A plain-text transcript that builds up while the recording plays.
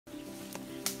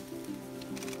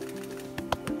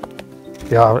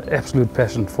Yeah, absolute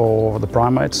passion for the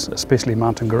primates, especially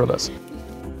mountain gorillas.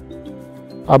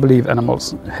 I believe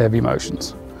animals have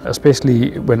emotions,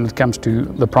 especially when it comes to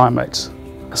the primates.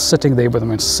 Sitting there with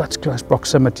them in such close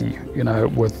proximity, you know,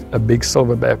 with a big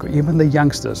silverback, or even the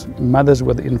youngsters, mothers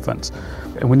with infants.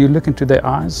 And when you look into their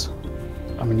eyes,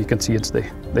 I mean, you can see it's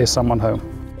there. There's someone home.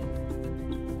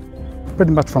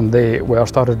 Pretty much from there, where I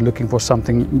started looking for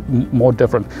something more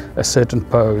different, a certain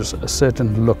pose, a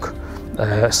certain look,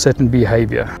 a certain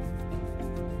behavior,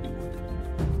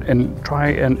 and try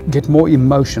and get more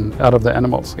emotion out of the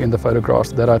animals in the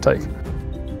photographs that I take.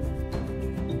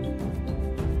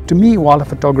 To me, wildlife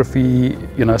photography,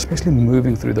 you know, especially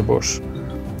moving through the bush,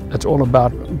 it's all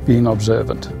about being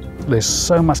observant. There's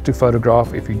so much to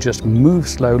photograph if you just move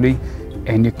slowly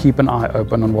and you keep an eye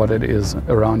open on what it is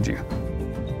around you.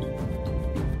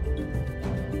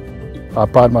 I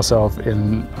pride myself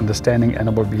in understanding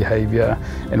animal behavior,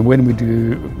 and when we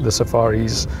do the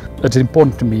safaris, it's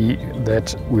important to me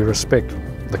that we respect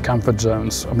the comfort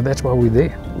zones. I mean, that's why we're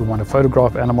there. We want to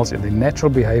photograph animals in their natural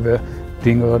behavior,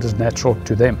 doing what is natural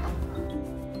to them.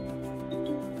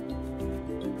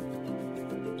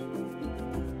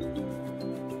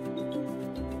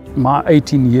 My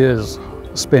 18 years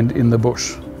spent in the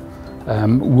bush,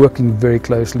 working very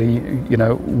closely, you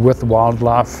know, with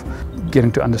wildlife,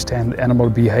 getting to understand animal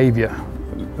behavior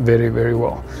very, very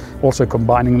well. Also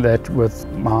combining that with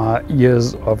my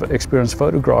years of experience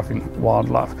photographing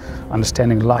wildlife,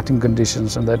 understanding lighting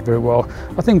conditions and that very well.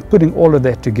 I think putting all of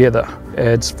that together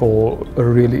adds for a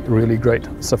really, really great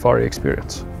safari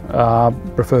experience. I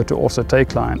prefer to also take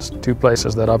clients to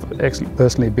places that I've actually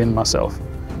personally been myself.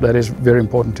 That is very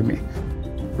important to me.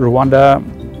 Rwanda,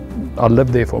 I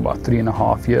lived there for about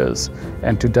 3.5 years,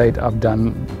 and to date I've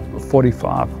done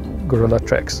 45 gorilla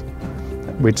tracks,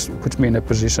 which puts me in a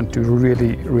position to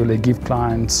really give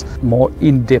clients more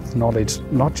in-depth knowledge,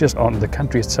 not just on the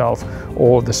country itself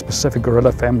or the specific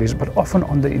gorilla families, but often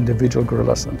on the individual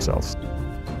gorillas themselves.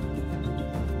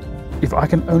 If I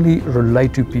can only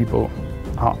relate to people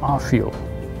how I feel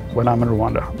when I'm in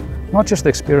Rwanda, not just the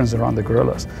experience around the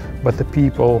gorillas, but the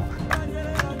people.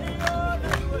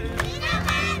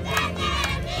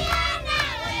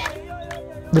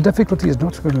 The difficulty is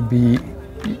not going to be,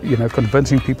 you know,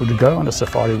 convincing people to go on a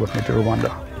safari with me to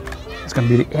Rwanda. It's going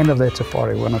to be the end of that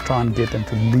safari when I try and get them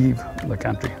to leave the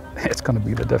country. It's going to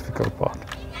be the difficult part.